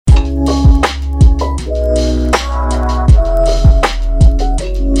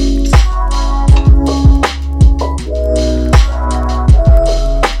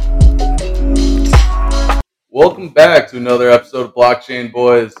another episode of Blockchain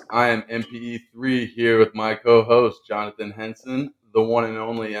Boys. I am MPE3 here with my co-host, Jonathan Henson, the one and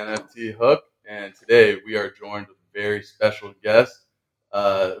only NFT Hook. And today we are joined with a very special guest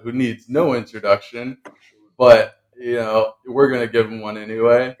who needs no introduction, but, we're going to give him one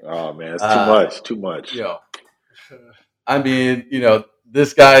anyway. Oh, man, it's too much, too much.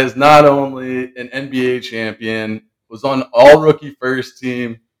 This guy is not only an NBA champion, was on all-rookie first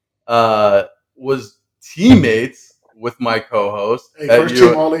team, was teammates with my co-host first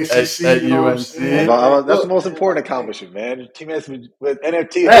team all ACC at UNC. That's the most important accomplishment, man. Teammates with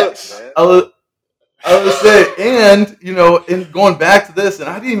NFT hooks, man. I would say, and in going back to this, and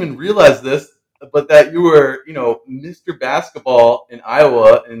I didn't even realize this, but that you were, Mr. Basketball in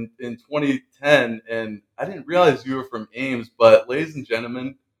Iowa in 2010, and I didn't realize you were from Ames. But ladies and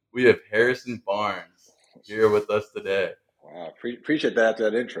gentlemen, we have Harrison Barnes here with us today. Wow, appreciate that after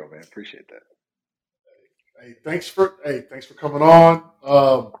that intro, man. Appreciate that. Hey, thanks for coming on.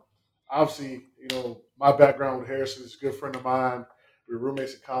 Obviously, my background with Harrison is a good friend of mine. We were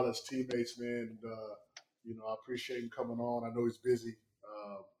roommates in college, teammates, man. And, I appreciate him coming on. I know he's busy.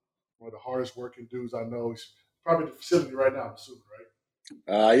 One of the hardest working dudes I know. He's probably at the facility right now, I'm assuming,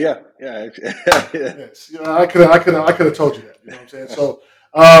 right? Yeah. Yes. I could have told you that. You know what I'm saying? So,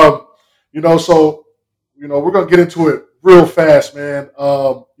 we're gonna get into it real fast, man.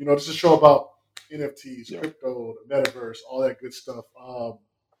 This is a show about NFTs, crypto, the metaverse, all that good stuff.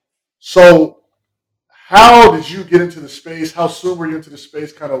 So how did you get into the space? How soon were you into the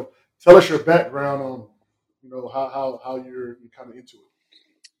space? Kind of tell us your background on, how you're kind of into it.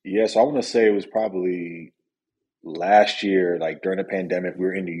 Yeah, so I want to say it was probably last year, like during the pandemic, we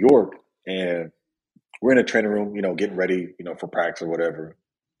were in New York and we're in a training room, getting ready, for practice or whatever.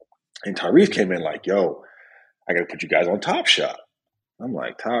 And Tyrese came in like, yo, I got to put you guys on Top Shot. I'm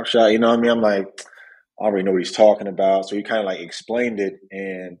like, Top Shot, you know what I mean? I'm like, I already know what he's talking about. So he kind of like explained it.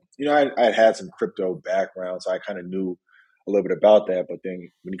 And, I had some crypto background, so I kind of knew a little bit about that. But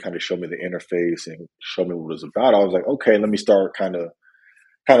then when he kind of showed me the interface and showed me what it was about, I was like, okay, let me start kind of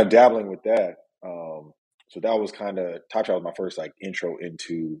dabbling with that. So that was Top Shot was my first like intro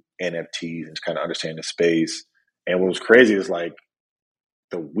into NFTs and kind of understanding the space. And what was crazy is like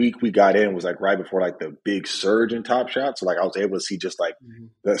the week we got in was like right before like the big surge in Top Shot. So like I was able to see just like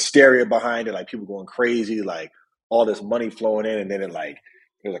the hysteria behind it, like people going crazy, like all this money flowing in, and then it was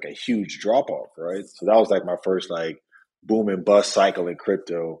like a huge drop off, right? So that was like my first like boom and bust cycle in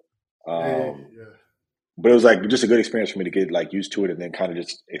crypto. But it was like just a good experience for me to get like used to it and then kind of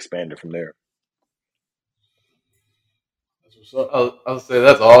just expand it from there. That's what's up. I'll say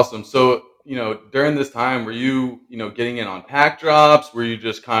that's awesome. So, during this time, were you, getting in on pack drops? Were you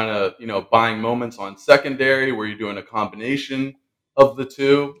just kind of, buying moments on secondary? Were you doing a combination of the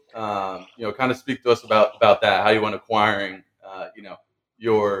two? Kind of speak to us about that, how you went acquiring,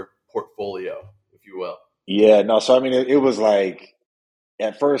 your portfolio, if you will. Yeah, no. So, I mean, it was like,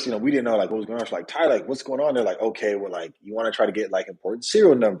 at first, we didn't know like what was going on. So, like, Ty, like, what's going on? They're like, okay, well, like, you want to try to get like important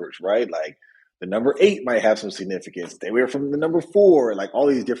serial numbers, right? Like, the number 8 might have some significance. They were from the number 4, like all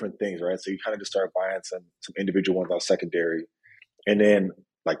these different things, right? So you kind of just start buying some individual ones on secondary, and then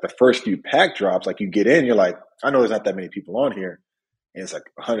like the first few pack drops, like you get in, you're like, I know there's not that many people on here, and it's like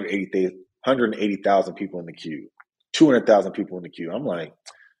 180,000 people in the queue, 200,000 people in the queue. I'm like,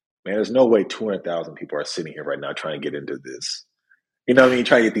 man, there's no way 200,000 people are sitting here right now trying to get into this. You know what I mean?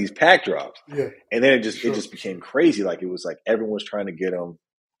 Trying to get these pack drops. Yeah. And then it just became crazy. Like it was like everyone was trying to get them.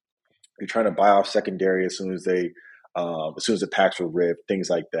 You're trying to buy off secondary as soon as the packs were ripped, things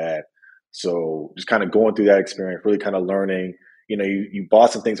like that. So just kind of going through that experience, really kind of learning. You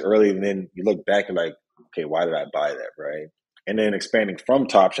bought some things early, and then you look back and like, okay, why did I buy that, right? And then expanding from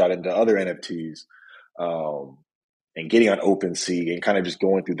Top Shot into other NFTs, and getting on OpenSea and kind of just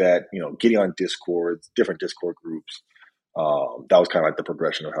going through that. Getting on Discord, different Discord groups. That was kind of like the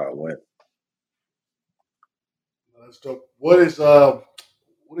progression of how it went. That's dope. What is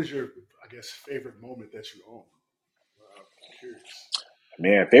your, I guess, favorite moment that you own? I'm curious.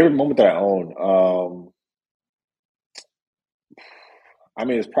 Man, favorite moment that I own. I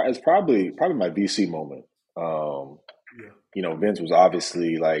mean, it's probably my VC moment. Vince was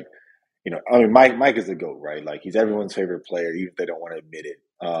obviously like, I mean, Mike is the GOAT, right? Like he's everyone's favorite player, even if they don't want to admit it.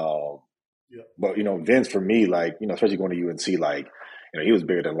 But Vince for me, like, especially going to UNC, like, he was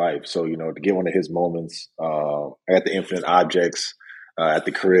bigger than life. So, to get one of his moments, I got the infinite objects at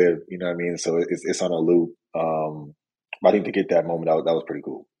the crib, you know what I mean? So it's on a loop. But I think to get that moment, that was pretty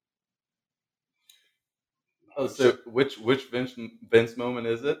cool. Oh, so which Vince moment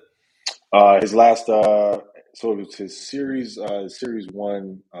is it? His last, so it was his series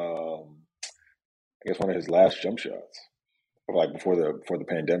one. I guess one of his last jump shots. like before the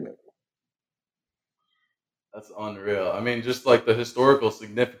pandemic. That's unreal. I mean, just like the historical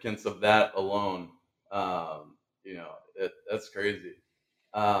significance of that alone, that's crazy.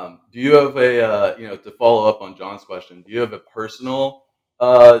 Do you have to follow up on John's question? Do you have a personal,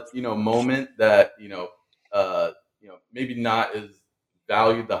 moment that maybe not is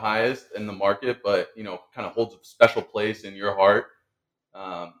valued the highest in the market, but kind of holds a special place in your heart,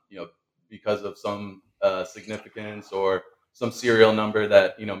 um, you know, because of some significance or some serial number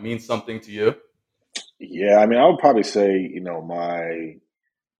that means something to you? Yeah, I mean, I would probably say,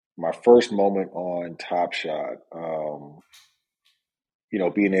 my first moment on Top Shot,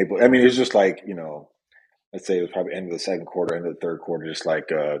 being able, I mean, it's just like, let's say it was probably end of the second quarter, end of the third quarter, just like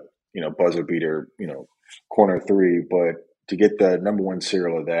buzzer beater, corner three. But to get the number one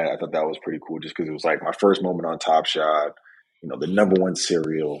serial of that, I thought that was pretty cool, just because it was like my first moment on Top Shot, the number one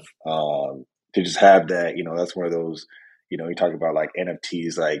serial. To just have that, that's one of those, you talk about like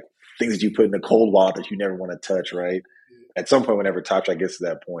NFTs, like things that you put in the cold wallet that you never want to touch, right? At some point, whenever Top Shot gets to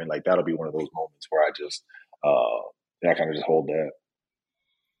that point, like that'll be one of those moments where I kind of just hold that.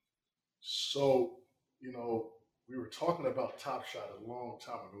 So, we were talking about Top Shot a long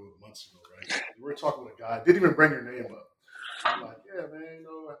time ago, months ago, right? We were talking with a guy, didn't even bring your name up. I'm like, yeah, man,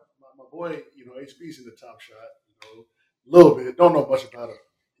 my boy, HB's in the Top Shot, a little bit. Don't know much about him.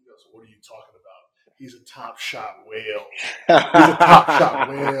 He goes, what are you talking about? He's a Top Shot whale. He's a Top Shot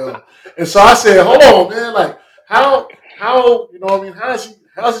whale. And so I said, hold on, man, like how, how's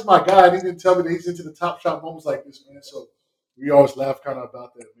he my guy? And he didn't tell me that he's into the Top Shot moments like this, man. So we always laugh kind of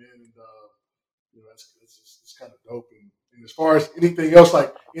about that, man. And it's kind of dope. And as far as anything else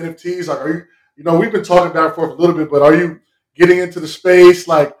like NFTs, like are you, we've been talking back and forth a little bit, but are you getting into the space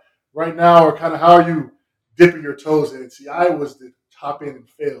like right now, or kind of how are you dipping your toes in? See, I was the top end and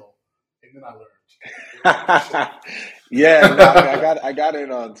fail, and then I learned. Yeah, no, I mean, I got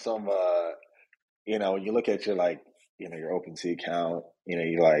in on some. When you look at your like, your OpenSea account,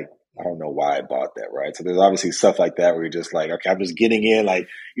 you're like, I don't know why I bought that, right? So there's obviously stuff like that where you're just like, okay, I'm just getting in, like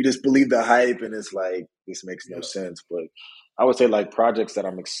you just believe the hype, and it's like this makes no sense. But I would say like projects that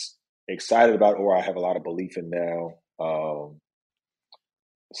I'm excited about, or I have a lot of belief in now.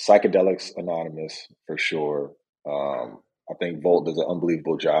 Psychedelics Anonymous for sure. I think Volt does an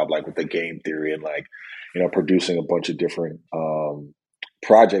unbelievable job, like with the game theory and like, producing a bunch of different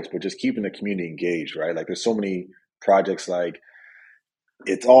projects, but just keeping the community engaged, right? Like there's so many projects like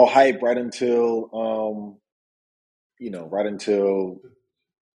it's all hype right until right until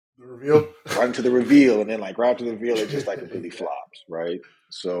the reveal, right into the reveal, and then like right after the reveal, it just like completely flops, right?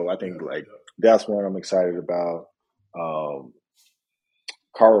 So I think like that's one I'm excited about.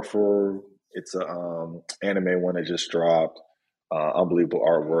 Carrefour, it's a anime one that just dropped. Unbelievable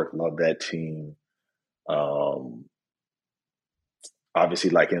artwork, love that team. Um, Obviously,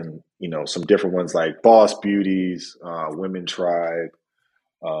 like in some different ones like Boss Beauties, Women Tribe.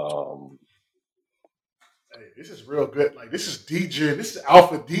 Um, Hey, this is real good. Like this is DGen. This is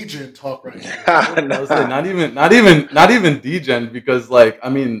alpha DGen talk right here. I was saying not even degen, because like I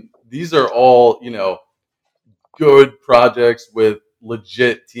mean these are all good projects with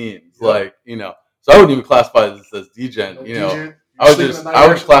legit teams. Yep. Like so I wouldn't even classify this as degen. No You know, DGen. I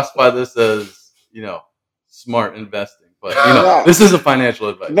would classify this as smart investing. But No. this isn't financial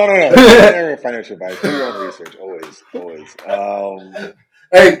advice. no, never financial advice. Do your own research, always.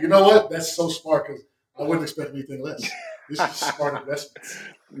 Hey, you know what? That's so smart because I wouldn't expect anything less. This is smart investments.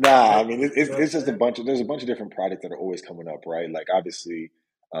 Nah, I mean it's just there's a bunch of different projects that are always coming up, right? Like obviously,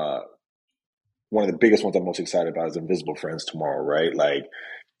 one of the biggest ones I'm most excited about is Invisible Friends tomorrow, right? Like,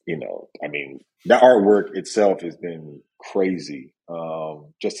 I mean, that artwork itself has been crazy,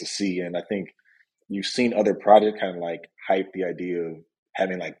 just to see. And I think you've seen other projects kind of like hype the idea of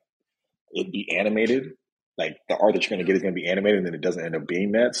having like it be animated. Like the art that you're going to get is going to be animated, and then it doesn't end up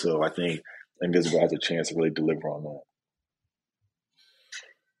being that. So I think Invisible has a chance to really deliver on that.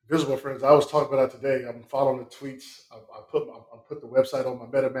 Visible Friends. I was talking about that today. I'm following the tweets. I put the website on my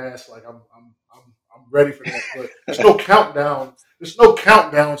MetaMask. Like I'm ready for that. But there's no countdown. There's no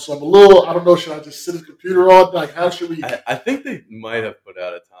countdown. So I'm a little. I don't know. Should I just sit at the computer on? Like how should we? I think they might have put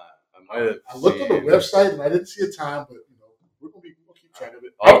out a time. I looked on the website and I didn't see a time, but we're gonna keep track of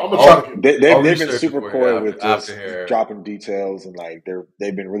it. I'm gonna try to get. They've been super coy with just dropping details, and like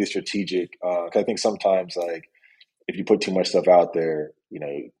they've been really strategic. 'Cause I think sometimes like if you put too much stuff out there,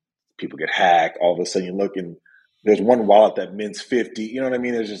 people get hacked. All of a sudden you look and there's one wallet that mints 50. You know what I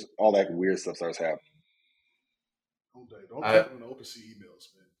mean? There's just all that weird stuff starts happening. Don't click on the OpenSea emails,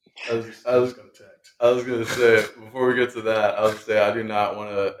 I was, I just got attacked. I was gonna say before we get to that, I was gonna say I do not want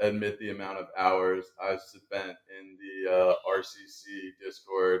to admit the amount of hours I've spent in the RCC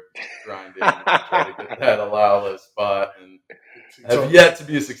Discord grinding to try to get that allow-less spot, and have yet to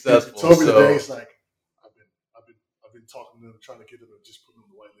be successful. He told me today, So he's like, I've been talking to them, trying to get them to just put me on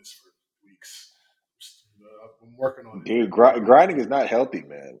the white list for weeks. I'm working on it. Dude, grinding is not healthy,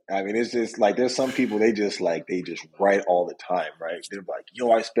 man. I mean, it's just like there's some people they just write all the time, right? They're like,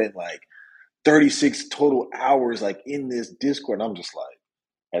 yo, I spent like 36 total hours like in this Discord. And I'm just like,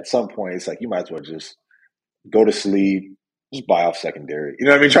 at some point, it's like you might as well just go to sleep, just buy off secondary. You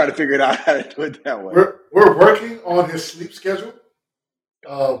know what I mean? Try to figure it out how to do it that way. We're working on his sleep schedule.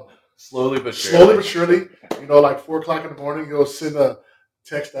 slowly but surely. You know, like 4:00 in the morning, he'll send a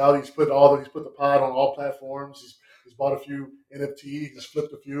text out. He's put the pod on all platforms. He's bought a few NFTs. He's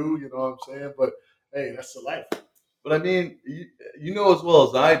flipped a few. You know what I'm saying? But hey, that's the life. But I mean, you know as well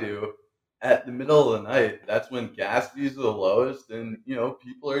as I do, at the middle of the night, that's when gas fees are the lowest, and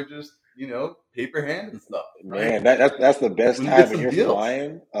people are just paper hand and stuff. Man, that's the best When you time get when some you're deals.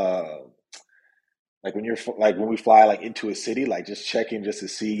 flying. Like when we fly like into a city, like just checking just to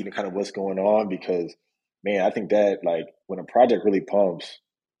see kind of what's going on, because man, I think that like when a project really pumps,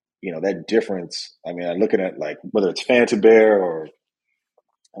 that difference. I mean, I'm looking at like whether it's Phantom Bear or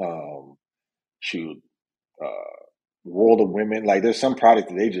shoot, World of Women. Like there's some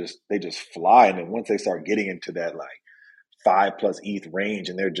products that they just fly, and then once they start getting into that like 5+ ETH range,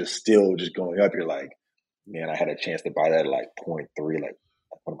 and they're just still just going up, you're like, man, I had a chance to buy that at like 0.3. Like,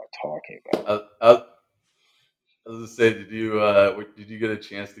 what am I talking about? I was gonna say, did you get a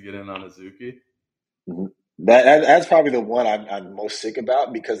chance to get in on Azuki? Mm-hmm. That's probably the one I'm most sick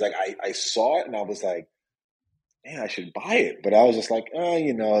about, because like I saw it and I was like, man, I should buy it, but I was just like,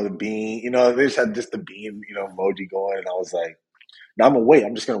 the bean, they just had just the bean, emoji going, and I was like, no, I'm gonna wait.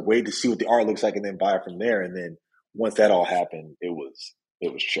 I'm just gonna wait to see what the art looks like and then buy it from there. And then once that all happened, it was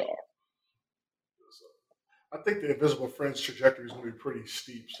char. I think the Invisible Friends trajectory is going to be pretty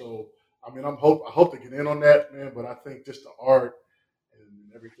steep. So, I mean, I hope to get in on that, man. But I think just the art and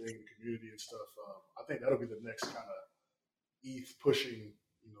everything, the community and stuff, I think that'll be the next kind of ETH pushing,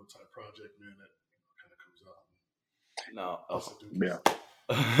 type project, man. That kind of comes out.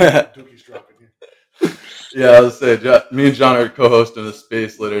 Yeah. Dookie's dropping here. Yeah, I was say, me and John are co-hosting a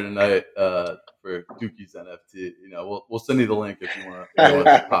space later tonight for Dookie's NFT. We'll send you the link if you want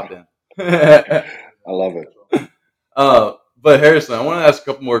to pop in. I love it. But Harrison, I want to ask a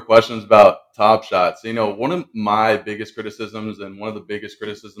couple more questions about Top Shot. So, one of my biggest criticisms and one of the biggest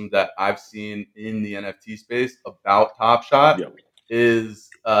criticisms that I've seen in the NFT space about Top Shot is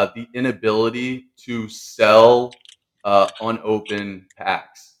the inability to sell unopened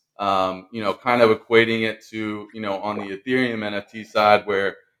packs. Kind of equating it to, on the Ethereum NFT side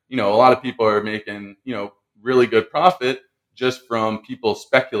where, a lot of people are making, really good profit just from people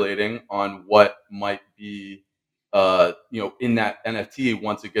speculating on what might be, in that NFT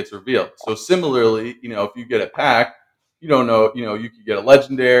once it gets revealed. So similarly, if you get a pack, you don't know, you could get a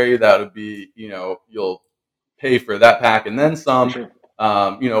legendary that would be, you'll pay for that pack and then some,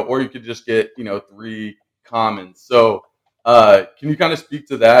 or you could just get, 3 commons. So, can you kind of speak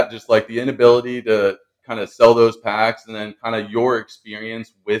to that? Just like the inability to kind of sell those packs, and then kind of your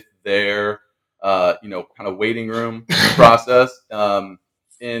experience with their, kind of waiting room process,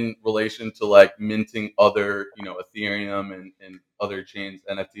 in relation to like minting other, Ethereum and other chains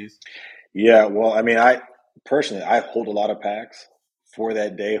NFTs? Yeah, well, I mean, I personally hold a lot of packs for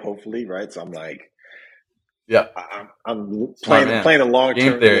that day, hopefully, right? So I'm like, yeah, I'm playing a long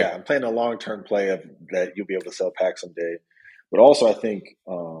term. Yeah, I'm playing a long term play of that you'll be able to sell packs someday. But also, I think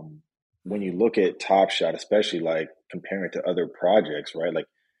when you look at Top Shot, especially like comparing it to other projects, right? Like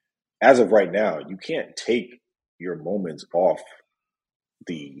as of right now, you can't take your moments off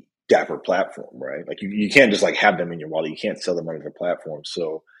the Dapper platform, right? Like you can't just like have them in your wallet. You can't sell them on other platforms.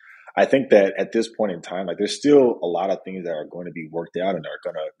 So I think that at this point in time, like there's still a lot of things that are going to be worked out and are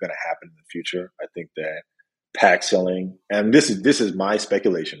gonna happen in the future. I think that pack selling, and this is my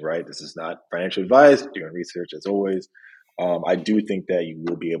speculation, right? This is not financial advice. Doing research as always. I do think that you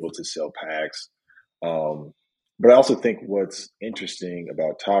will be able to sell packs, but I also think what's interesting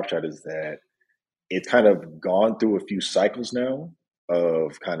about Top Shot is that it's kind of gone through a few cycles now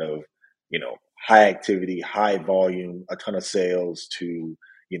of kind of high activity, high volume, a ton of sales to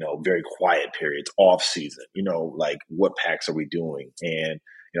very quiet periods, off season. Like what packs are we doing, and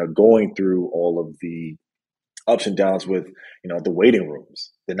going through all of the ups and downs with the waiting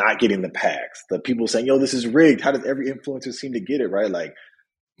rooms, the not getting the packs, the people saying, yo, this is rigged. How does every influencer seem to get it, right? Like,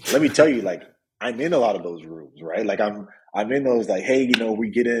 let me tell you, like I'm in a lot of those rooms, right? Like I'm in those like, hey, we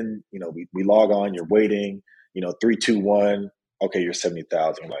get in, we log on, you're waiting, 3, 2, 1, okay, you're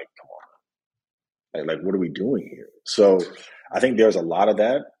 70,000. Like, come on, like what are we doing here? So I think there's a lot of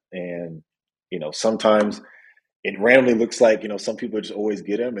that, and sometimes it randomly looks like some people just always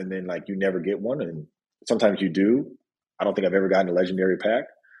get them, and then like you never get one, and sometimes you do. I don't think I've ever gotten a legendary pack.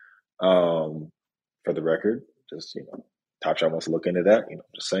 For the record, just Top Shot wants to look into that.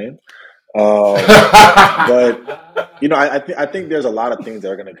 Just saying. But I think there's a lot of things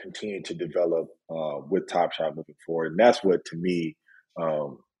that are going to continue to develop with Top Shot moving forward, and that's what to me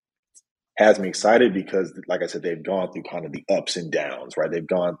has me excited because, like I said, they've gone through kind of the ups and downs, right? They've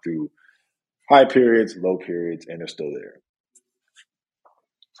gone through high periods, low periods, and they're still there.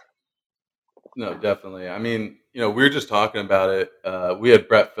 No, definitely. I mean, we were just talking about it. We had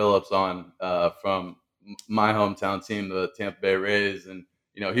Brett Phillips on from my hometown team, the Tampa Bay Rays, and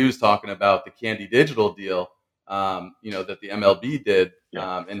he was talking about the Candy Digital deal, that the MLB did,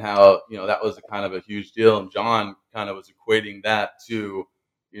 and how that was a kind of a huge deal. And John kind of was equating that to,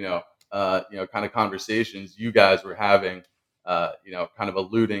 kind of conversations you guys were having, kind of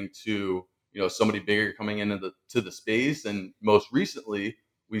alluding to, somebody bigger coming into the space, and most recently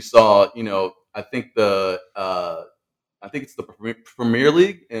we saw, I think it's the Premier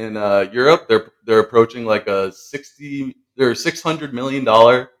League in Europe. They're approaching like a $600 million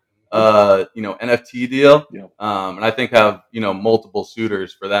NFT deal, and I think have multiple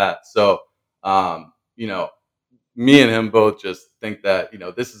suitors for that. So me and him both just think that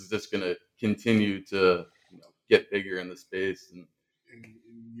this is just going to continue to get bigger in the space, and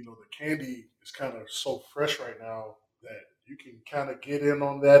the candy is kind of so fresh right now that you can kind of get in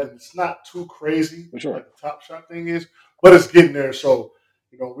on that, and it's not too crazy like the Top Shot thing is, but it's getting there. So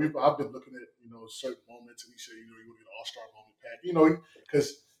I've been looking at certain moments, and he said you want to get an all-star moment pack,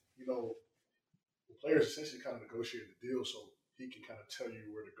 because the players essentially kind of negotiated the deal, so he can kind of tell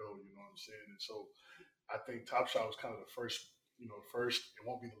you where to go. You know what I'm saying? And so I think Top Shot was kind of the first. It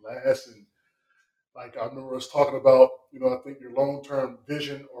won't be the last. And like I remember us talking about, I think your long-term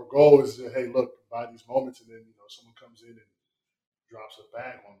vision or goal is that, hey, look, buy these moments, and then someone comes in and drops a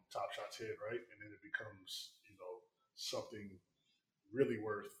bag on Top Shot's head, right? And then it becomes, something really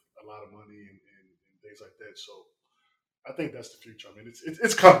worth a lot of money and things like that. So I think that's the future. I mean,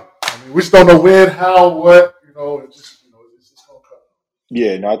 it's coming. I mean, we just don't know when, how, what. It's just it's just gonna come.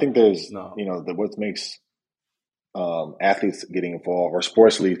 Yeah, no, I think there's what makes athletes getting involved or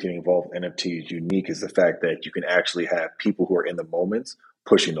sports leagues getting involved in NFTs unique is the fact that you can actually have people who are in the moments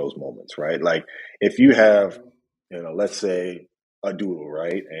pushing those moments, right? Like if you have, let's say a doodle,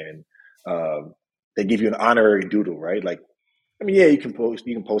 right? And they give you an honorary doodle, right? Like, I mean, yeah, you can post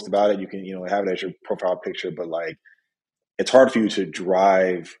about it. You can, have it as your profile picture, but like, it's hard for you to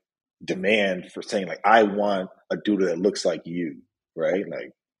drive demand for saying like, I want a doodle that looks like you, right?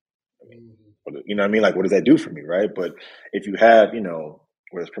 Like, I mean, you know what I mean? Like, what does that do for me, right? But if you have, whether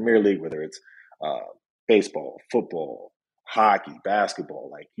it's Premier League, whether it's baseball, football, hockey, basketball,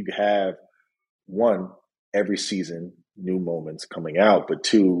 like you have one, every season, new moments coming out, but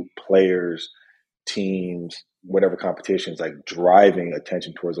two, players, teams, whatever competitions, like driving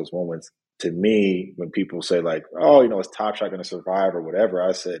attention towards those moments. To me, when people say like, oh, is Top Shot going to survive or whatever,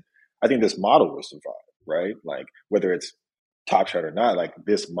 I said, I think this model will survive, right? Like whether it's Top Shot or not, like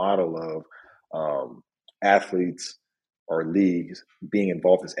this model of athletes or leagues being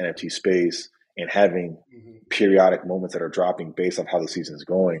involved in this NFT space and having periodic moments that are dropping based on how the season is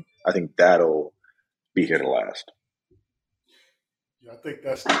going, I think that'll be here to last. Yeah, I think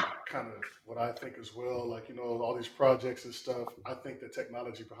that's kind of what I think as well. Like, all these projects and stuff, I think the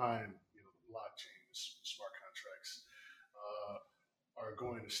technology behind, blockchains, smart contracts, are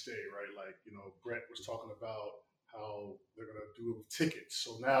going to stay, right? Like, Brett was talking about how they're going to do it with tickets.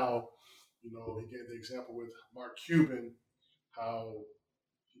 So now, he gave the example with Mark Cuban, how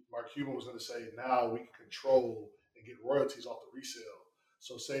Mark Cuban was going to say, now we can control and get royalties off the resale.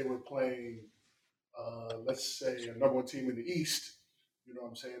 So say we're playing, let's say a number one team in the East, you know what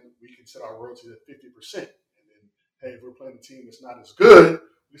I'm saying? We can set our royalties at 50%. And then, hey, if we're playing a team that's not as good,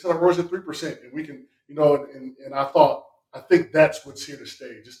 we set our royalties at 3%. And we can, and I think that's what's here to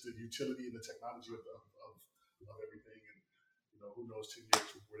stay, just the utility and the technology of everything. And, who knows 10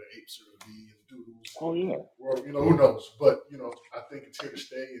 years where the apes are going to be and the doodles. Oh, yeah. World, who knows? But, I think it's here to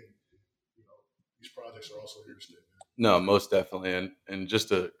stay. And, these projects are also here to stay. No, most definitely. And just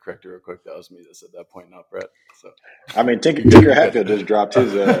to correct you real quick, that was me that said that point, not Brett. So I mean, Tinker Hatfield just dropped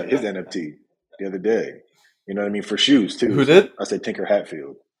his NFT the other day. You know what I mean? For shoes too. Who did? I said Tinker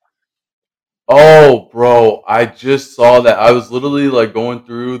Hatfield. Oh, bro, I just saw that. I was literally like going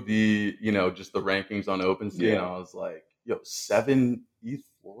through the, just the rankings on OpenSea, and Yeah, I was like, yo, 7 ETH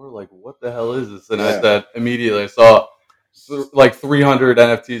floor? Like, what the hell is this? And I yeah, said immediately, I saw like 300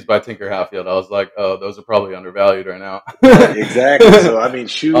 NFTs by Tinker Hatfield. I was like, oh, those are probably undervalued right now. right, exactly. So I mean,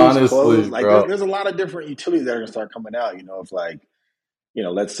 shoes, clothes, Honestly, like bro. there's a lot of different utilities that are gonna start coming out. If like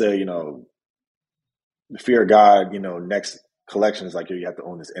let's say the fear of God, next collection is like you have to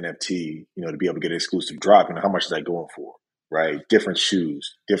own this NFT, to be able to get an exclusive drop. How much is that going for? Right? Different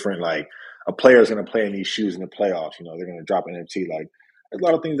shoes, different like a player is going to play in these shoes in the playoffs. They're going to drop an NFT. Like there's a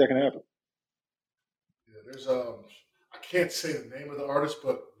lot of things that can happen. Yeah, there's I can't say the name of the artist,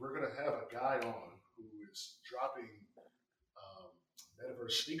 but we're gonna have a guy on who is dropping um,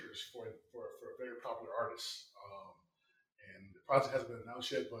 metaverse sneakers for a very popular artist. And the project hasn't been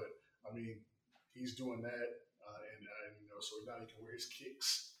announced yet, but I mean, he's doing that, so now he can wear his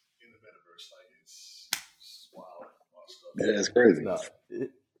kicks in the metaverse. Like it's wild stuff. Yeah, it's crazy. No,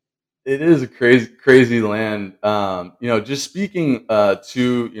 it is a crazy land. Just speaking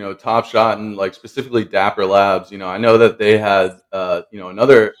to Top Shot and like specifically Dapper Labs. I know that they had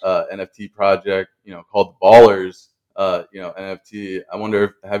another NFT project called Ballers. NFT. I wonder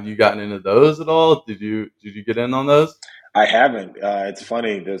if have you gotten into those at all? Did you get in on those? I haven't. It's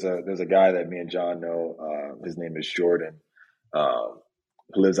funny. There's a guy that me and John know. His name is Jordan, um,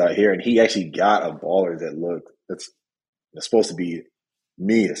 who lives out here, and he actually got a baller that's supposed to be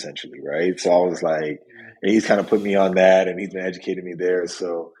me essentially, right? So I was like, and he's kind of put me on that, and he's been educating me there.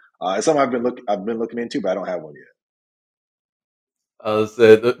 So it's something I've been looking into, but I don't have one yet.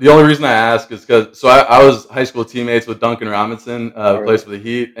 Say the only reason I ask is because I was high school teammates with Duncan Robinson, Oh, who really? plays for the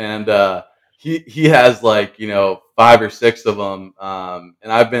Heat, and he has like 5 or 6 of them,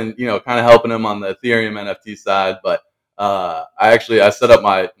 and I've been kind of helping him on the Ethereum NFT side, but I set up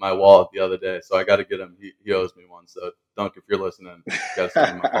my wallet the other day, so I got to get him. He owes me one, so Dunk, if you're listening, you got to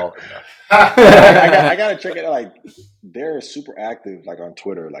send me my wallet Yeah, I back. gotta check it out. Like they're super active, like on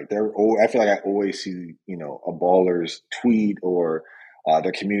Twitter. Like I feel like I always see a baller's tweet or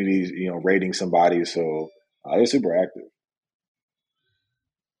their communities, rating somebody. So they're super active.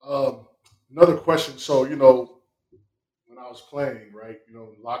 Um, Another question. So when I was playing, right, in the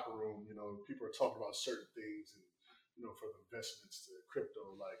locker room, people are talking about certain things, and for the investments to crypto,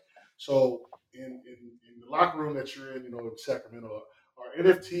 like so in the locker room that you're in, in Sacramento, are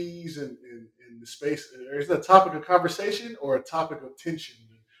NFTs in the space? Is it a topic of conversation or a topic of tension?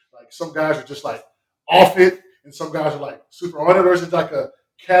 Like some guys are just like off it, and some guys are like super on it, or is it like a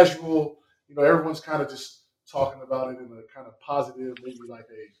casual? Everyone's kind of just talking about it in a kind of positive, maybe like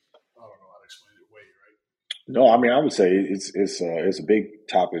I don't know how to explain it way, right? No, I mean I would say it's a big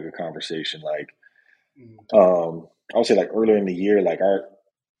topic of conversation. Like Mm-hmm. I would say like earlier in the year, like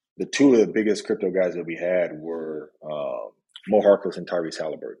the two of the biggest crypto guys that we had were Mo Harkless and Tyrese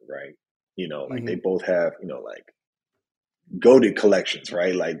Halliburton, right? Like they Mm-hmm. both have like goated collections,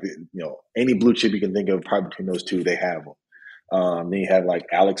 right? Like any blue chip you can think of, probably between those two, they have them. Then you have like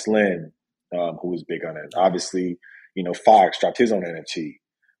Alex Lynn, who was big on it. Obviously, Fox dropped his own NFT.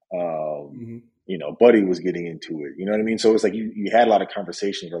 Um, Mm-hmm. Buddy was getting into it. You know what I mean? So it's like you had a lot of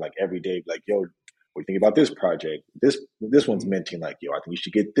conversations where like every day, like, yo, what do you think about this project? This one's Mm-hmm. minting. Like, yo, I think you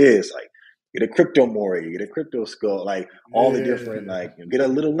should get this. Like, get a crypto Mori, get a crypto skull. Like all the different, Yeah. like, get a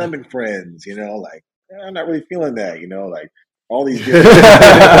little lemon friends. Like I'm not really feeling that. Like all these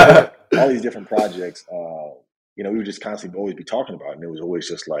different all these different projects. We would just constantly always be talking about, it, and it was always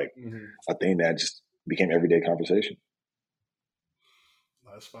just like Mm-hmm. a thing that just became everyday conversation.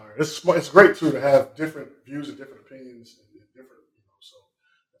 That's fire. It's great too to have different views and different opinions and different, so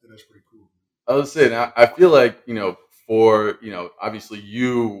I think that's pretty cool. I was saying, I feel like, for, obviously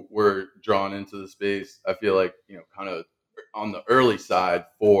you were drawn into the space. I feel like, kind of on the early side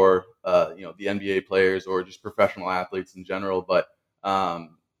for, the NBA players or just professional athletes in general. But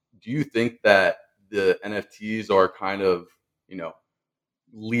do you think that the NFTs are kind of, you know,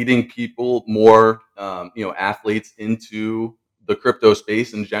 leading people more, athletes into the crypto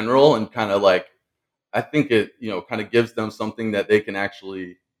space in general and kind of like, I think it, kind of gives them something that they can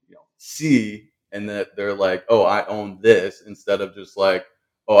actually, see and that they're like, oh, I own this instead of just like,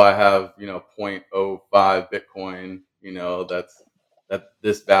 oh, I have, zero point zero 0.05 Bitcoin, that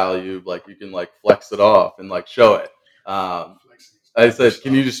this value, like you can like flex it off and like show it. Um, Flexing is I good said,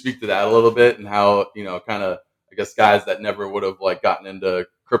 can you stuff. just speak to that a little bit and how, kind of, I guess guys that never would have like gotten into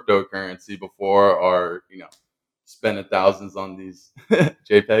cryptocurrency before are, spending thousands on these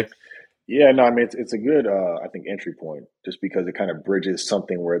JPEGs? Yeah, no, I mean it's a good I think entry point just because it kind of bridges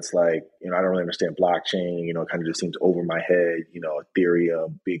something where it's like, I don't really understand blockchain, it kind of just seems over my head,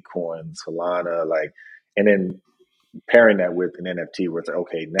 Ethereum, Bitcoin, Solana, like, and then pairing that with an NFT where it's like,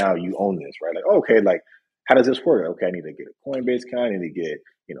 okay, now you own this, right? Like, okay, like how does this work? Okay, I need to get a Coinbase account, I need to get,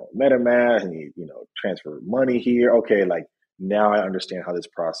 MetaMask, I need, transfer money here. Okay, like now I understand how this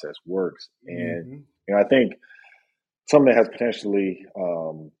process works. And, Mm-hmm. I think something that has potentially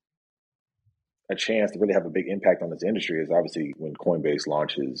a chance to really have a big impact on this industry is obviously when Coinbase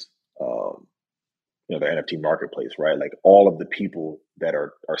launches, um, their NFT marketplace, right? Like all of the people that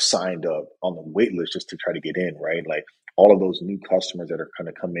are signed up on the wait list just to try to get in, right? Like all of those new customers that are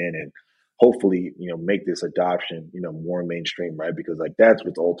going to come in and hopefully, make this adoption, more mainstream, right? Because like that's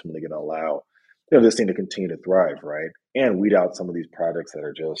what's ultimately going to allow, this thing to continue to thrive, right? And weed out some of these projects that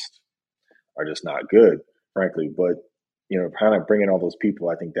are just not good, frankly. But kind of bringing all those people,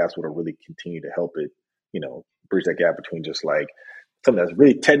 I think that's what will really continue to help it, bridge that gap between just like something that's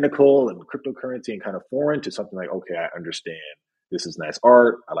really technical and cryptocurrency and kind of foreign to something like, okay, I understand this is nice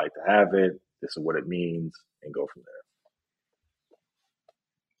art. I like to have it. This is what it means, and go from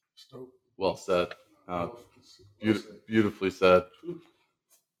So, Well said. well said. Beautifully said. You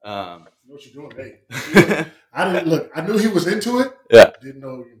Um, know what you're doing, hey. I didn't look. I knew he was into it. yeah. Didn't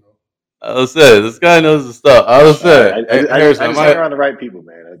know, I was saying, this guy knows the stuff. I was saying, there. I Harrison, just hang around the right people,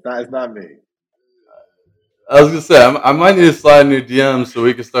 man. It's not me. I was gonna say, I might need to slide in your DMs so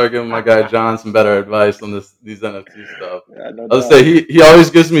we can start giving my guy John some better advice on these NFT stuff. Yeah, no I was doubt. say he always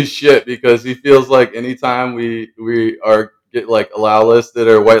gives me shit because he feels like anytime we are get like allow listed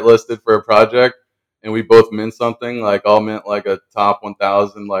or whitelisted for a project and we both mint something, like I'll mint like a top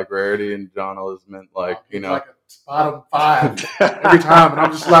 1,000 like rarity and John always mint like like a bottom 5 every time, and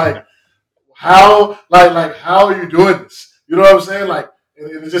I'm just like, how how are you doing this? You know what I'm saying? Like,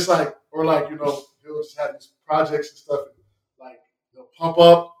 and it's just like, or like, he'll just have these projects and stuff, and like they'll pump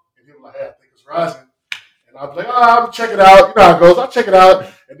up, and he'll be like, hey, I think it's rising, and I'll be like, I'll check it out. You know how it goes. I'll check it out,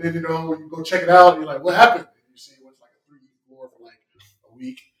 and then when you go check it out, you're like, what happened? And you see what's like a 3 floor for like a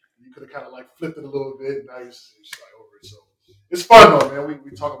week. You could have kind of like flipped it a little bit, and now you're just like over it. So it's fun though, man. We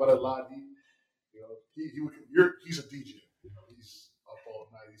talk about it a lot. He's a DJ. He's up all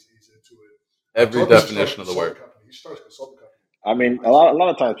night. He's into it. every definition of the word. He starts a consulting company. I mean, a lot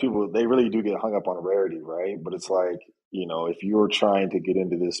of times people they really do get hung up on rarity, right? But it's like, if you're trying to get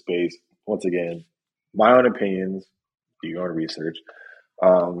into this space, once again, my own opinions, do your own research.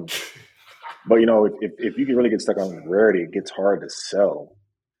 But if you can really get stuck on rarity, it gets hard to sell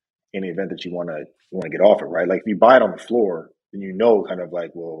in the event that you want to get off it, right? Like if you buy it on the floor, then kind of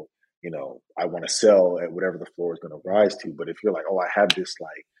like, well, I want to sell at whatever the floor is going to rise to. But if you're like, oh, I have this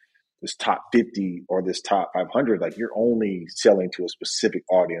top 50 or this top 500, like you're only selling to a specific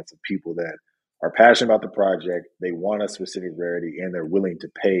audience of people that are passionate about the project. They want a specific rarity and they're willing to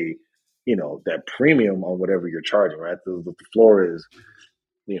pay, that premium on whatever you're charging, right? The floor is,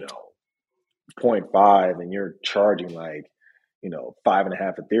 0.5 and you're charging like,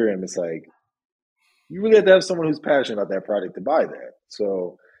 5.5 Ethereum. It's like, you really have to have someone who's passionate about that project to buy that.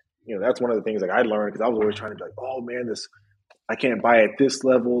 So, that's one of the things like I learned because I was always trying to be like, oh man, I can't buy at this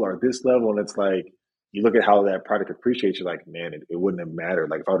level or this level. And it's like, you look at how that product appreciates, you're like, man, it wouldn't have mattered.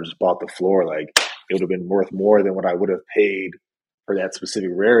 Like if I would have just bought the floor, like it would have been worth more than what I would have paid for that specific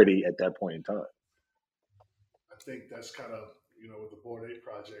rarity at that point in time. I think that's kind of, with the Bored Ape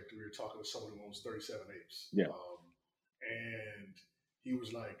project, we were talking to someone who owns 37 apes. Yeah. And he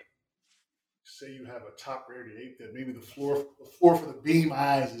was like, say you have a top rarity ape that maybe the floor for the beam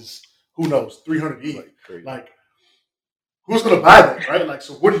eyes is, who knows, 300 ETH. Like, who's going to buy that, right? Like,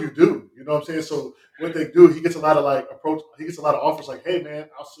 so what do? You know what I'm saying? So what they do, he gets a lot of he gets a lot of offers like, hey man,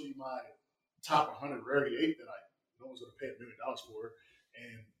 I'll sell you my top 100 rarity ape that no one's going to pay $1 million for,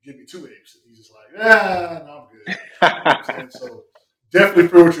 and give me 2 apes. And he's just like, no, I'm good. You know what I'm saying? So definitely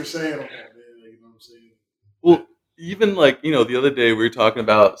feel what you're saying on that, man. You know what I'm saying? Well, even like, the other day we were talking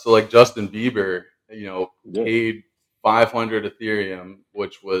about, so like Justin Bieber, paid 500 Ethereum,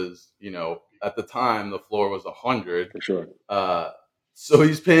 which was, at the time the floor was 100. For sure. So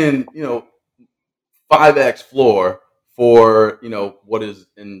he's paying, 5x floor for, what is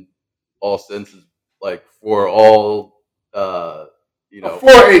in all senses, like for all, a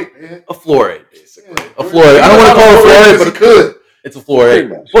floor ape, man. A floor ape, basically. Yeah, a floor ape. I don't want to call it a floor ape, but it's a floor ape.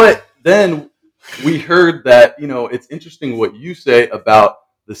 But then we heard that, it's interesting what you say about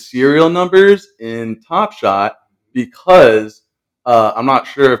the serial numbers in Top Shot because I'm not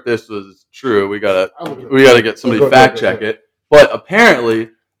sure if this was true. We gotta get somebody fact check it. But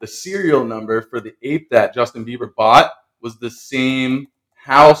apparently, the serial number for the ape that Justin Bieber bought was the same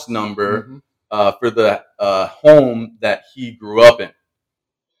house number for the home that he grew up in.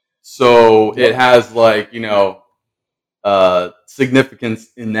 So it has like, significance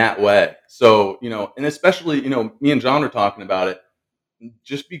in that way. So, and especially, me and John were talking about it,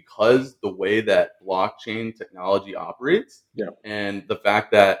 just because the way that blockchain technology operates and the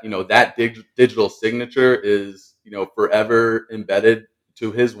fact that, that digital signature is, forever embedded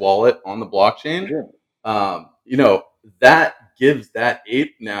to his wallet on the blockchain, that gives that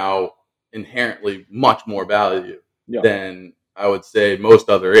ape now inherently much more value than I would say most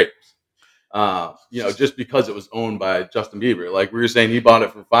other apes. Just because it was owned by Justin Bieber. Like we were saying, he bought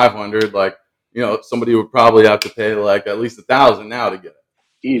it for $500. Like, somebody would probably have to pay like at least $1,000 now to get it.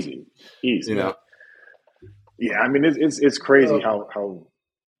 Easy. Yeah, I mean it's crazy how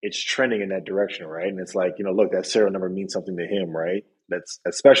it's trending in that direction, right? And it's like, look, that serial number means something to him, right? That's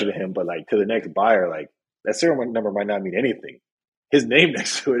special to him, but like to the next buyer, like that serial number might not mean anything. His name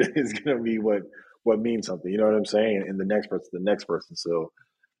next to it is gonna be what means something. You know what I'm saying? And the next person. So,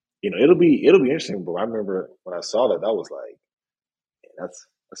 it'll be interesting. But I remember when I saw that was like, man,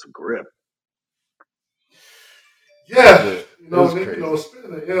 that's a grip. Yeah, speaking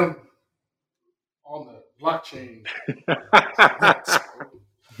of him on the blockchain,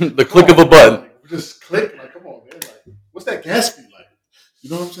 the click of a button. Like, just click. Like, come on, man. Like, what's that gas fee like?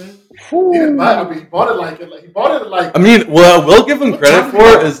 You know what I'm saying? He didn't buy it. He bought it like he bought it like. I mean, what we'll give him credit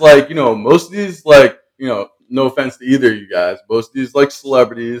for is like, most of these like, no offense to either of you guys, most of these like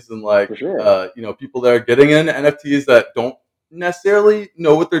celebrities and like, people that are getting in NFTs that don't necessarily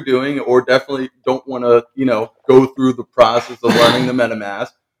know what they're doing or definitely don't want to, go through the process of learning the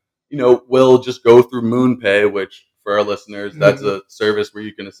MetaMask, will just go through MoonPay, which for our listeners, that's a service where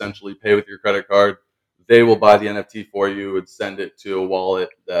you can essentially pay with your credit card. They will buy the NFT for you and send it to a wallet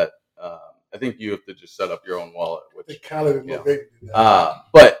that I think you have to just set up your own wallet.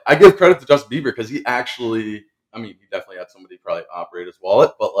 But I give credit to Justin Bieber because he actually, he definitely had somebody probably operate his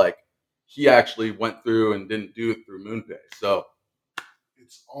wallet, but like he actually went through and didn't do it through MoonPay. So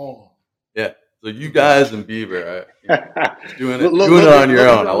it's on. Yeah. So you guys and Bieber, just doing it on your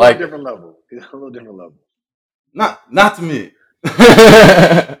own. I like it. A little different level. Not to me.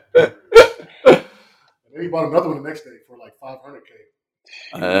 And then he bought another one the next day for like $500K.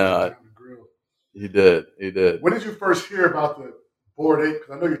 I know. He did. When did you first hear about the Bored Ape?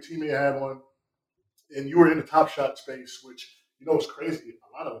 Because I know your teammate had one, and you were in the Top Shot space, which it's crazy.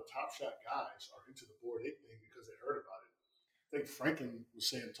 A lot of the Top Shot guys are into the Bored Ape thing because they heard about it. I think Franklin was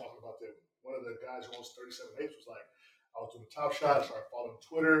talking about that. One of the guys who owns 37 Apes was like, I was doing Top Shot. I started following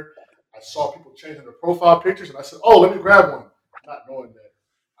Twitter. I saw people changing their profile pictures, and I said, "Oh, let me grab one," not knowing that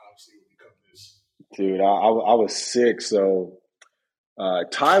obviously it would become this. Dude, I was sick, so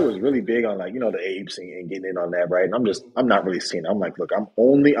Ty was really big on like the apes and getting in on that, right? And I'm not really seeing it. I'm like, look, I'm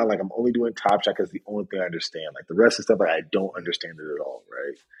only doing Top Shot because it's the only thing I understand. Like the rest of the stuff, I don't understand it at all,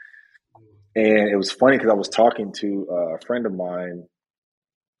 right? And it was funny because I was talking to a friend of mine.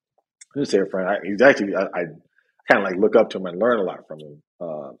 I didn't say a friend. He's actually I kind of like look up to him and learn a lot from him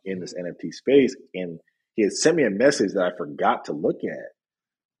in this NFT space. And he had sent me a message that I forgot to look at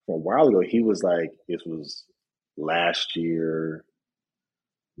from a while ago. He was like, this was last year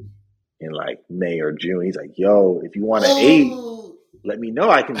in like May or June. He's like, yo, if you want an ape, let me know.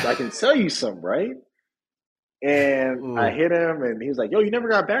 I can sell you some, right? And I hit him and he was like, yo, you never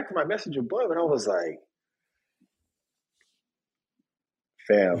got back to my message above. And I was like,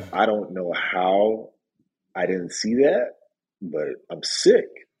 fam, I don't know how I didn't see that, but I'm sick.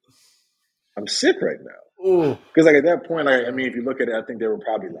 I'm sick right now. Because like at that point, if you look at it, I think they were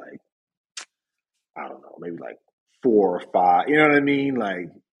probably like, I don't know, maybe like 4 or 5. You know what I mean?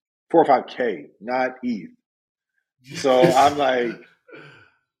 Like 4 or 5K, not ETH. So I'm like,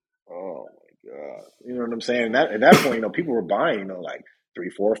 oh my God. You know what I'm saying? And at that point, people were buying, like 3,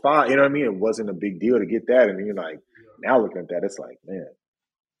 4, 5. You know what I mean? It wasn't a big deal to get that. And you're like, now looking at that, it's like, man,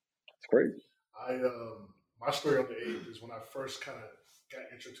 it's crazy. My story on the ape is when I first kind of got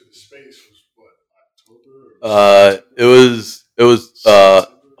entered to the space was October? It was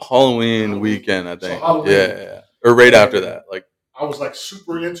Halloween weekend, I think. So yeah. Or right after that. Like I was like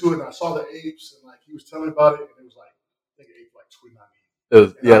super into it and I saw the apes and like he was telling me about it and it was like I think ape like 29. It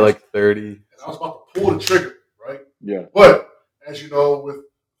was like 30. And I was about to pull the trigger, right? Yeah. But as you know, with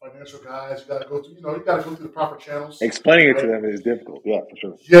financial guys, you gotta go through the proper channels. Explaining it to them is difficult, yeah, for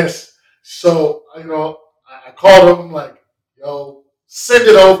sure. Yes. So I called them like, yo, send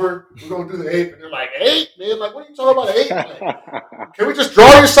it over. We're gonna do the ape, and they're like, ape, man, like, what are you talking about, ape? Like, can we just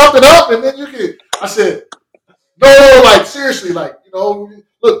draw you something up and then you can? I said, no, like seriously, like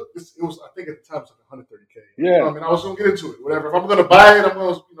look, it was. I think at the time it was like 130K. You know what I mean, I was gonna get into it. Whatever. If I'm gonna buy it, I'm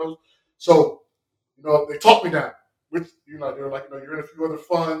gonna, So, they talked me down. With they were like, you're in a few other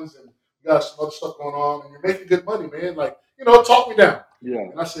funds and you got some other stuff going on and you're making good money, man. Like, talk me down. Yeah.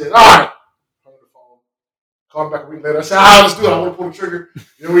 And I said, all right. Hung the phone. Called him back a week later. I said, let's do it. I want to pull the trigger.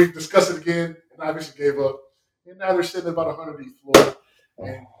 Then we discussed it again, and I obviously gave up. And now they're sitting at about 100 each floor,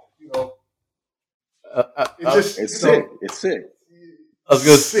 and it's sick. It's sick. I was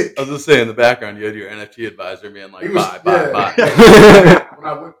gonna say in the background you had your NFT advisor being like, buy. When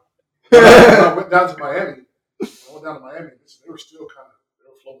I went down to Miami, they were still they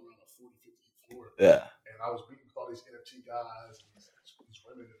were floating around a 40, 50 floor. Yeah. And I was meeting with all these NFT guys and these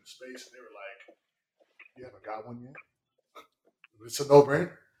women in the space, and they were like, "You haven't got one yet? It's a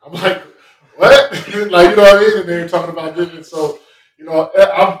no-brainer." I'm like, "What?" Like, you know what I mean? And they were talking about doing it. So,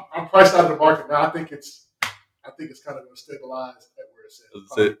 I'm priced out of the market now. I think it's kind of going to stabilize at where it's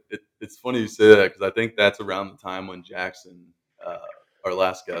at. It's funny you say that because I think that's around the time when Jackson, our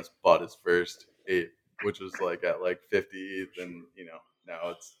last guest, bought his first ape, which was like at like 50 ETH, and now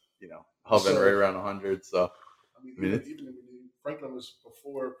it's hovering right around 100. So even Franklin was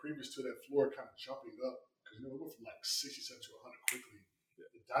previous to that floor, kind of jumping up because we went from like 67 to 100 quickly.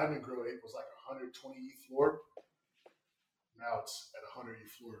 The Diamond Grill ape was like 120 ETH floor. Now it's at 100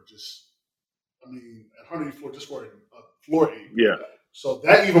 ETH floor. At 100 ETH floor just for a floor ape. Yeah. So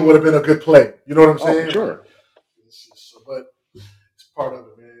that even would have been a good play. You know what I'm saying? Oh, sure. But it's part of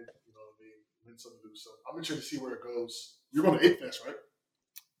it, man. You know what I mean? Win some, lose some. I'm interested to see where it goes. You're going to Ape Fest, right?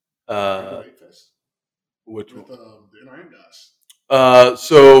 Ape Fest? With the NRM guys.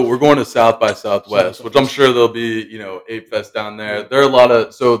 So we're going to South by Southwest, which I'm sure there'll be, Ape Fest down there. Yeah. There are a lot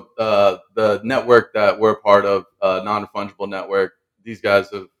of the network that we're a part of, Non-Fungible Network. These guys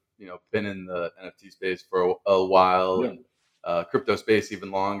have been in the NFT space for a while, and crypto space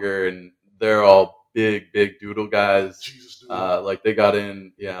even longer, and they're all big Doodle guys. Jesus, like they got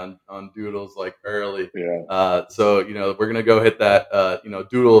in on Doodles like early. Yeah. So we're gonna go hit that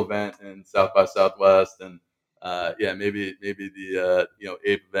Doodle event in South by Southwest, and maybe the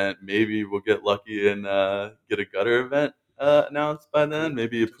Ape event. Maybe we'll get lucky and get a Gutter event announced by then.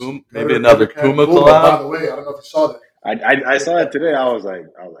 Maybe another Puma collab. By the way, I don't know if you saw that. I saw it today. I was like,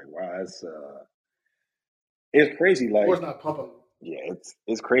 wow, that's it's crazy. Like, it's not pumping. Yeah,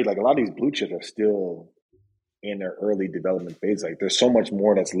 it's crazy. Like a lot of these blue chips are still in their early development phase. Like there's so much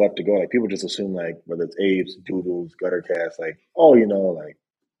more that's left to go. Like people just assume like whether it's Apes, Doodles, Gutter Cast, like like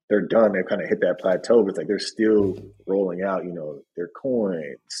they're done. They've kind of hit that plateau. But it's like they're still rolling out. Their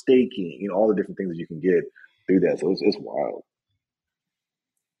coin, staking, all the different things that you can get through that. So it's wild.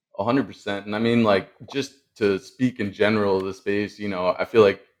 100%. And I mean, like just to speak in general of the space, I feel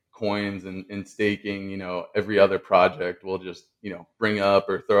like coins and staking, every other project will just, bring up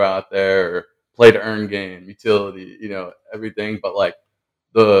or throw out there or play to earn game, utility, everything. But like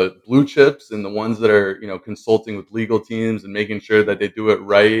the blue chips and the ones that are, consulting with legal teams and making sure that they do it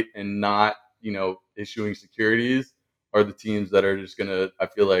right and not, issuing securities are the teams that are just going to, I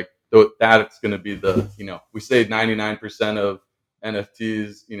feel like that's going to be the, we say 99% of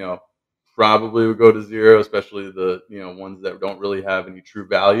NFTs, probably would go to zero, especially the ones that don't really have any true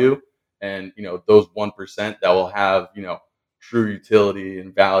value, and those 1% that will have true utility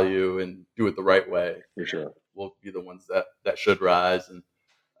and value and do it the right way for sure will be the ones that should rise. And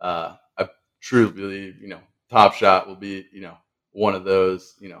I truly believe Top Shot will be one of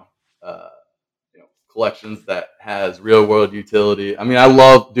those collections that has real world utility. I mean, I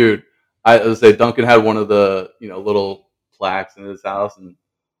would say Duncan had one of the little plaques in his house, and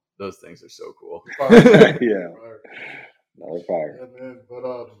those things are so cool. Yeah. Fire. Yeah, man.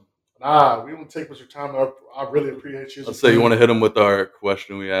 But we don't take much of your time. I really appreciate you. Let's say you want to hit them with our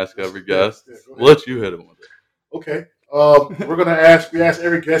question we ask every guest. We'll let you hit them with it. Okay. We're gonna ask. We ask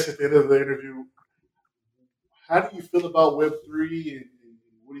every guest at the end of the interview. How do you feel about Web3, and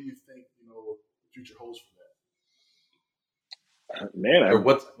what do you think the future holds for that? Man, or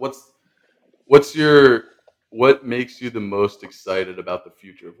what makes you the most excited about the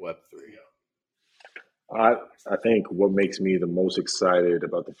future of Web3? I think what makes me the most excited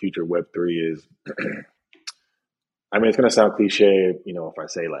about the future of Web3 is, I mean, it's going to sound cliche, if I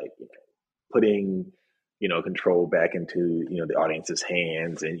say like, putting, control back into, the audience's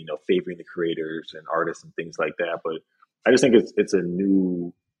hands and, favoring the creators and artists and things like that. But I just think it's a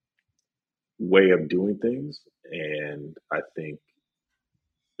new way of doing things. And I think,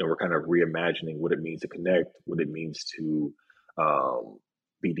 we're kind of reimagining what it means to connect, what it means to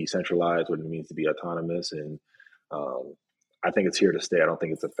be decentralized, what it means to be autonomous. And I think it's here to stay. I don't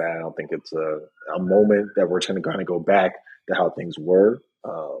think it's a fad. I don't think it's a moment that we're going to kind of go back to how things were.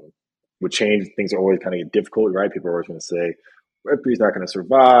 with change, things are always kind of get difficult, right? People are always going to say, Web3 is not going to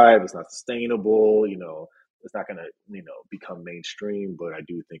survive. It's not sustainable. It's not going to, become mainstream. But I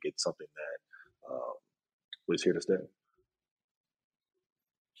do think it's something that was here to stay.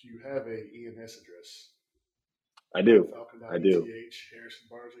 Do you have a ENS address? I do. Falcon.eth, I do. Harrison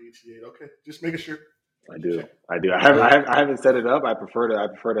Barnes ETH. Okay, just making sure. I do. I haven't set it up. I prefer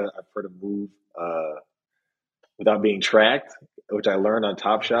to move without being tracked, which I learned on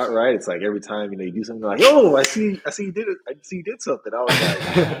Top Shot. Right? It's like every time you do something, like, oh, I see you did it. I see you did something. I was like,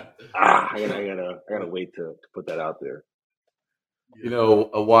 I gotta wait to put that out there.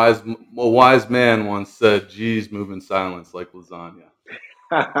 A wise man once said, "G's move in silence like lasagna."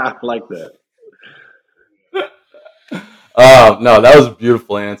 I like that. No, that was a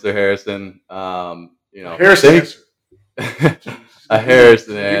beautiful answer, Harrison. Harrison answer. A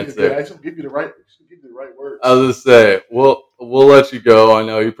Harrison answer. I should give you the right words. I was gonna say, we'll let you go. I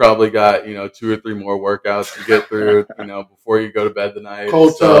know you probably got 2 or 3 more workouts to get through, before you go to bed tonight.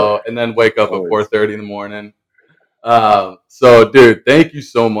 And then wake up at 4:30 in the morning. So, dude, thank you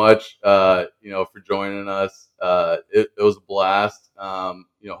so much, for joining us. It was a blast.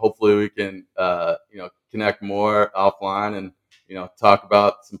 Hopefully we can, connect more offline and, talk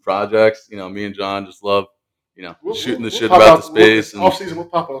about some projects. Me and John just love, shooting the shit about the space. Off season, we'll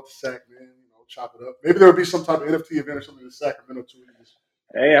pop up the Sac, man. Chop it up. Maybe there'll be some type of NFT event or something in Sacramento too.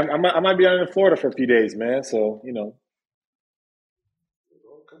 Hey, I might be down in Florida for a few days, man. So Dude,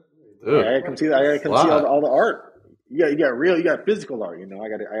 I gotta come see all the art. You got physical art. I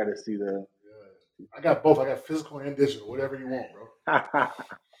gotta see the. I got both. I got physical and digital. Whatever you want, bro.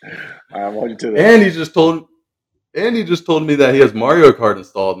 I want you to. And he just told me that he has Mario Kart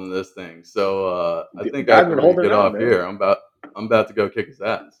installed in this thing. So I think I can get off here. I'm about to go kick his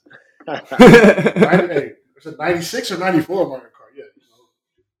ass. Is it 96 or 94 Mario Kart? Yeah,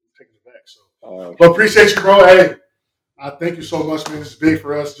 taking it back. So, but appreciate you, bro. Hey, I thank you so much, man. This is big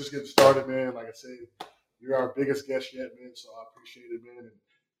for us. Just getting started, man. Like I said, you're our biggest guest yet, man. So I appreciate it, man. And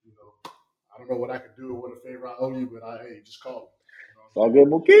I don't know what I could do or what a favor I owe you, but just call me. It's all good,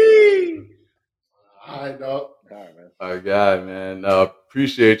 Mookie. All right, dog. All right, man. Our guy, man. No,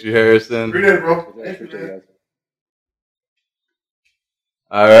 appreciate you, Harrison. Appreciate it, bro. Thank you, man.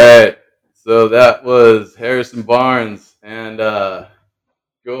 All right. So that was Harrison Barnes. And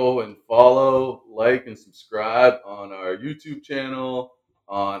go and follow, like, and subscribe on our YouTube channel,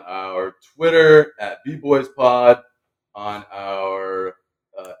 on our Twitter at BBoysPod, on our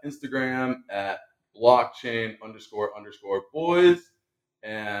Instagram at blockchain__boys,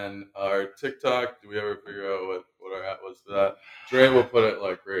 and our TikTok. Do we ever figure out what our at was for that? Dre will put it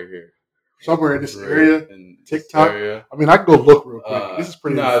like right here. Somewhere in this area, TikTok. Area. I mean, I can go look real quick. This is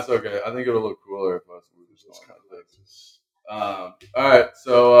pretty. No, it's okay. I think it'll look cooler if us. All right.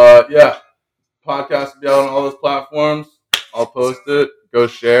 So podcast will be out on all those platforms. I'll post it. Go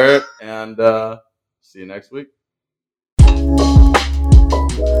share it, and see you next week.